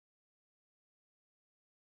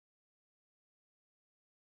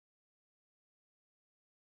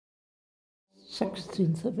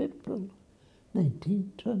16th of April,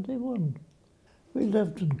 1921. We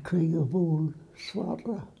lived in Causeway,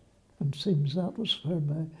 Swatra, and seems that was where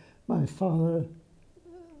my father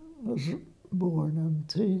was born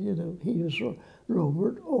into, you know. He was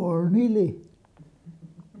Robert O'Neilly.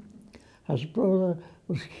 His brother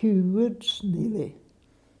was Hugh Woods Neely.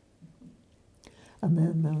 And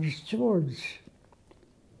then there was George.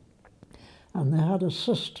 And they had a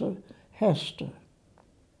sister, Hester,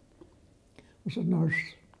 was a nurse.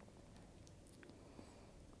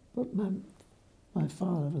 But my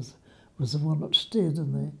father was the one that stayed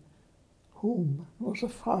in the home, was a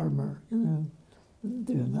farmer, you know, and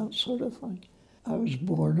doing that sort of thing. I was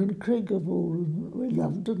born in Craigavole, and we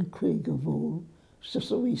lived in Craigavole. It's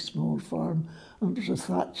just a wee small farm, and it was a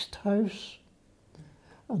thatched house.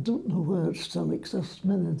 I don't know whether it still exists.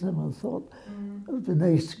 Many times I thought it would be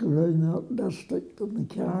nice to go around that district in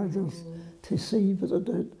the car just to see, but I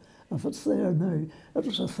doubt if it's there now. It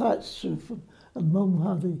was a thatched roof, and Mum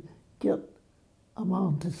had to get a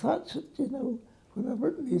man to thatch it, you know, whenever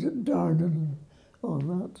it needed darning and all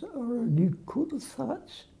that, or a new coat of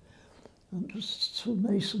thatch. And it was so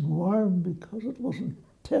nice and warm because it wasn't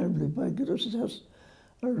terribly big. It was just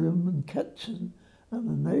a room and kitchen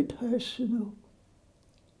and an outhouse, you know,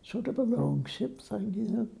 sort of a long-shaped thing, you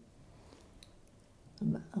know,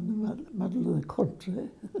 in the middle of the country.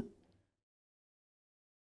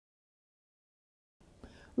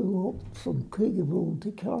 We walked from Craigavole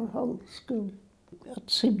to Carhill School. It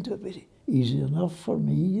seemed to be easy enough for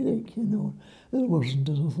me, like, you know. There wasn't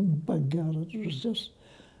anything big at it. It was just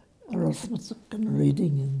arithmetic and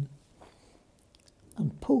reading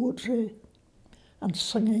and poetry and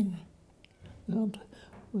singing. And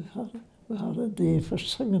we had a day for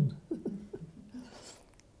singing.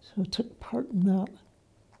 So I took part in that.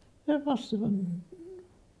 There must have been,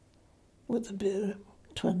 would have been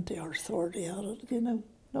 20 or 30 at it, you know.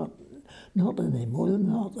 Not any more than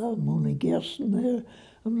that. I'm only guessing there.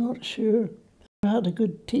 I'm not sure. I had a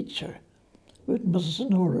good teacher with Mrs.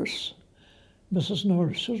 Norris. Mrs.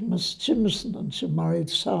 Norris was Miss Jimson, and she married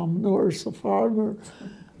Sam Norris, the farmer,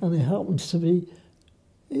 and he happened to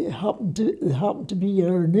be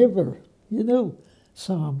our neighbour, you know,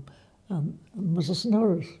 Sam and Mrs.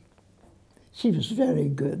 Norris. She was very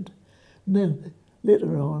good. And then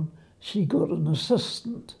later on, she got an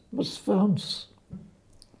assistant, Miss Vance.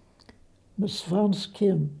 Miss Vance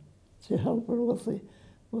came to help her with the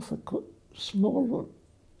small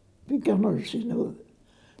beginners, you know,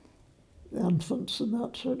 the infants and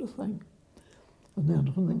that sort of thing. And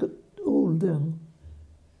then when they got old, then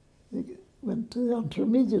they went to the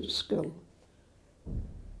intermediate school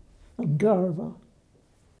in Garva.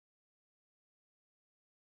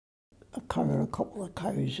 A couple of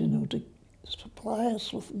cows, you know, to supply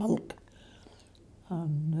us with milk.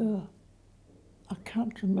 And I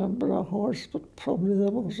can't remember a horse, but probably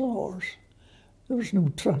there was a horse. There was no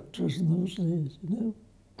tractors in those days, you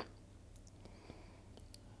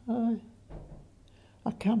know.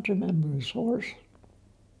 I can't remember his horse.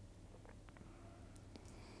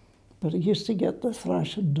 But he used to get the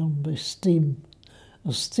thrashing done by steam,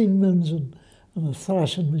 a steam engine and a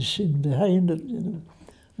thrashing machine behind it, you know.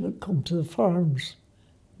 And it'd come to the farms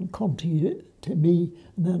and come to you, to me,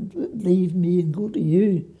 and then leave me and go to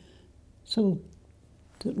you. So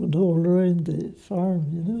it went all around the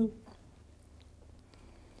farm, you know.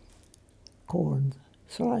 Corn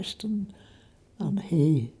thrashed and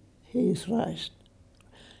hay thrashed.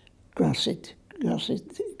 Grass seed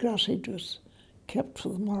was kept for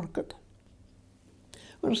the market.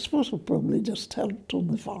 Well, I suppose I probably just helped on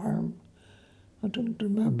the farm. I don't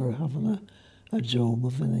remember having a job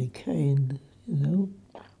of any kind, you know.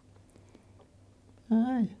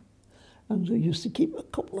 Aye. And we used to keep a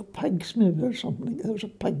couple of pigs maybe or something. There was a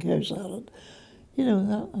pig house at it. You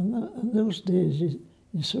know, in those days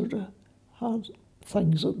you sort of had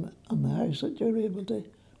things in the house that you were able to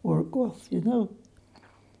work with, you know.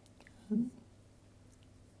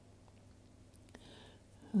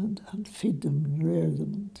 And feed them and rear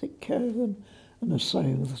them and take care of them. And a sow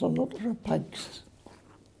with a lot of her pigs.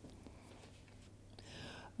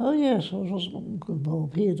 Oh yes, it was Uncle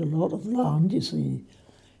Bob. He had a lot of land, you see.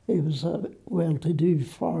 He was a well-to-do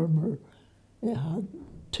farmer. He had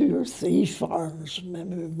 2 or 3 farms,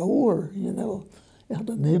 maybe more, you know. He had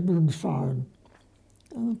a neighbouring farm,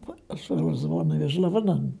 as well as the one he was living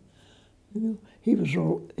in. You know, he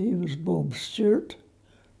was Bob Stewart,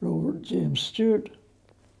 Robert James Stewart.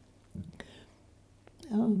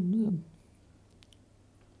 And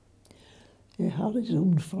he had his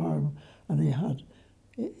own farm, and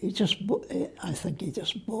I think he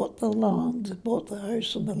just bought the land, bought the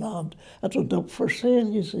house and the land. It went up for sale,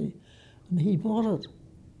 you see, And he bought it,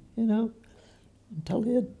 you know, until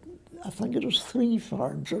he had, I think it was 3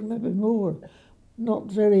 farms or maybe more, not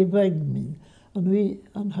very big, I mean,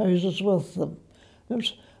 and houses with them.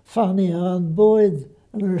 There's Fanny Ann Boyd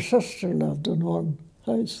and her sister lived in one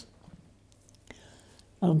house.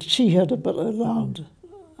 And she had a bit of land,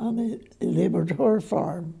 and he laboured her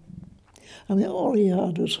farm. And all he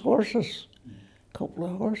had was horses, a couple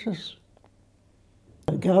of horses.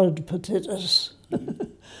 I gathered potatoes,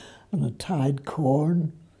 and I tied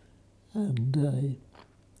corn, and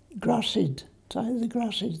grass seed, tied the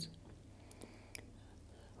grass seed.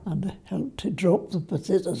 And I helped to drop the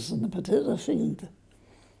potatoes in the potato field.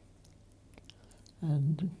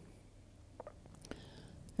 And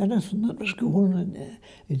anything that was going, and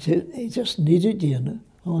he just needed you, you know.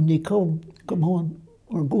 On you come on,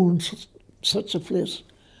 we're going such a place,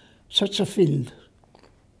 such a field.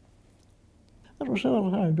 It was all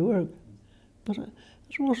hard work, but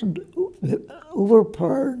it wasn't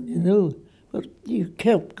overpowering, you know. But you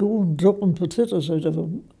kept going, dropping potatoes out of a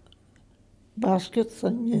basket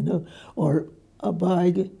thing, you know, or a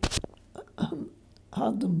bag, and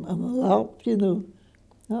had them in a lap, you know,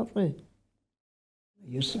 that way. I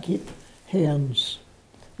used to keep hens.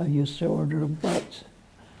 I used to order a batch,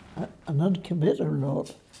 an incubator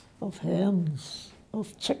lot of hens,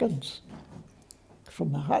 of chickens,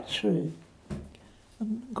 from the hatchery,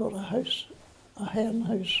 and got a house, a hen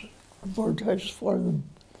house, a bird house for them,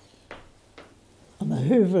 and a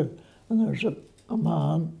hoover. And there's a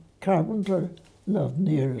man, carpenter, lived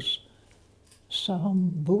near us, Sam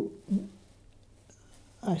Bolton.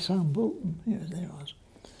 Sam Bolton, here there was.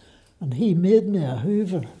 And he made me a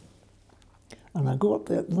hoover, and I got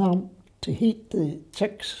that lamp to heat the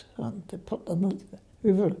chicks and to put them in the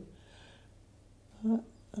hoover,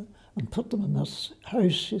 and put them in this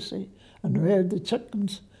house, you see, and reared the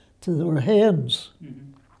chickens till they were hens,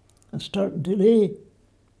 and starting to lay.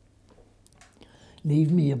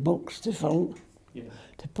 Leave me a box to fill,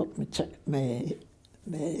 to put my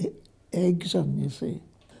eggs in, you see,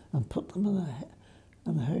 and put them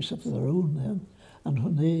in a house of their own then. And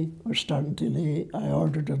when they were starting to lay, I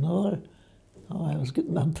ordered another. Oh, I was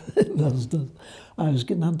getting into the business. I was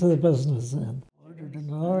getting into the business then. Ordered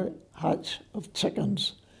another hatch of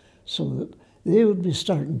chickens so that they would be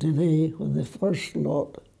starting to lay when the first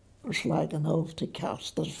lot were slack enough to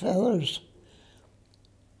cast their feathers.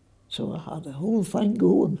 So I had the whole thing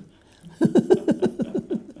going,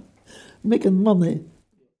 making money.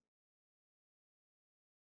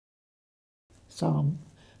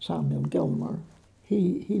 Samuel Gilmore,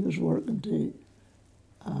 he was working to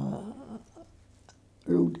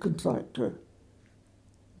road contractor.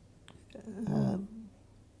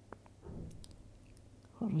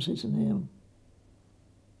 What was his name?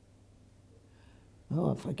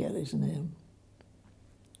 Oh, I forget his name.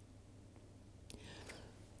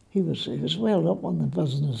 He was well up on the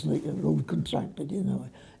business like a road contractor, you know.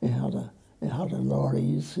 He had a lorry,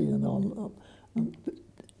 you see, and all up, and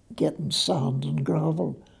getting sand and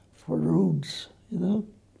gravel for roads, you know.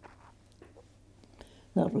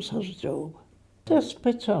 That was his job. Just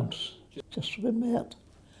by chance, just we met.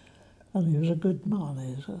 And he was a good man.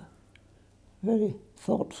 He was a very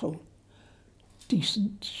thoughtful,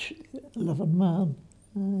 decent living man.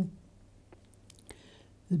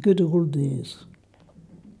 The good old days.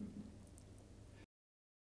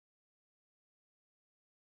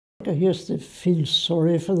 I used to feel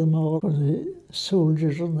sorry for them all, for the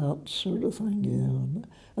soldiers and that sort of thing, you know.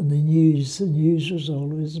 And the news was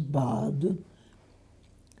always bad.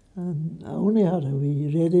 And I only had a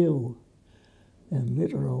wee radio. And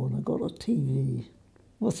later on I got a TV.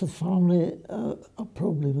 With the family, I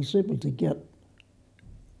probably was able to get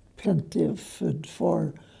plenty of food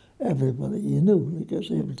for everybody, you know,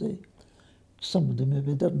 because able to, somebody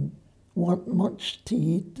maybe didn't want much to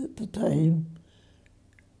eat at the time,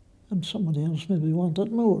 and somebody else maybe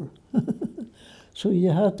wanted more. So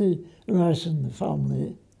you had to ration the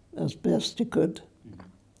family as best you could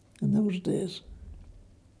in those days.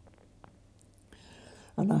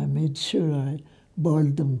 And I made sure I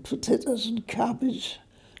boiled them potatoes and cabbage,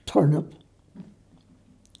 turnip,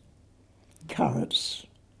 carrots,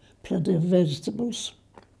 plenty of vegetables,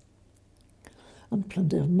 and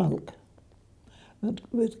plenty of milk. And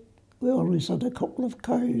we always had a couple of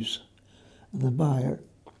cows in the byre.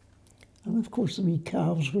 And of course the wee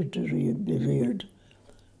calves were to be reared.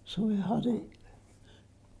 So we had to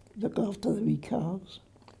look after the wee calves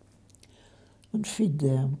and feed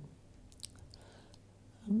them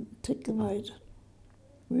and take them out.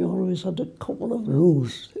 We always had a couple of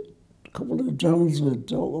rows, a couple of drills we'd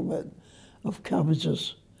talk about, of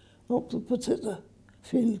cabbages up the potato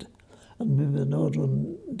field. and maybe another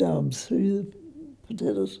one dabbed through the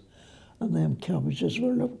potatoes, and them cabbages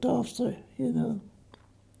were looked after, you know.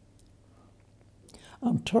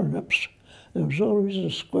 And turnips. There was always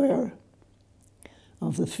a square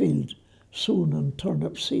of the field sown on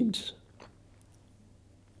turnip seeds.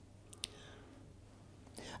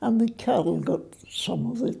 And the cattle got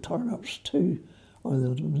some of the turnips too, or they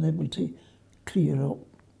would have been able to clear up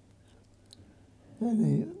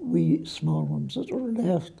any wee small ones that were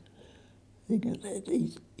left. They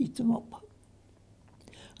could eat them up.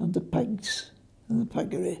 And the pigs in the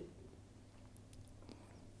piggery.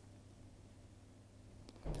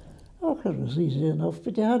 Oh, it was easy enough,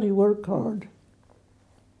 but you had to work hard.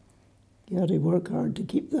 You had to work hard to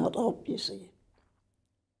keep that up, you see.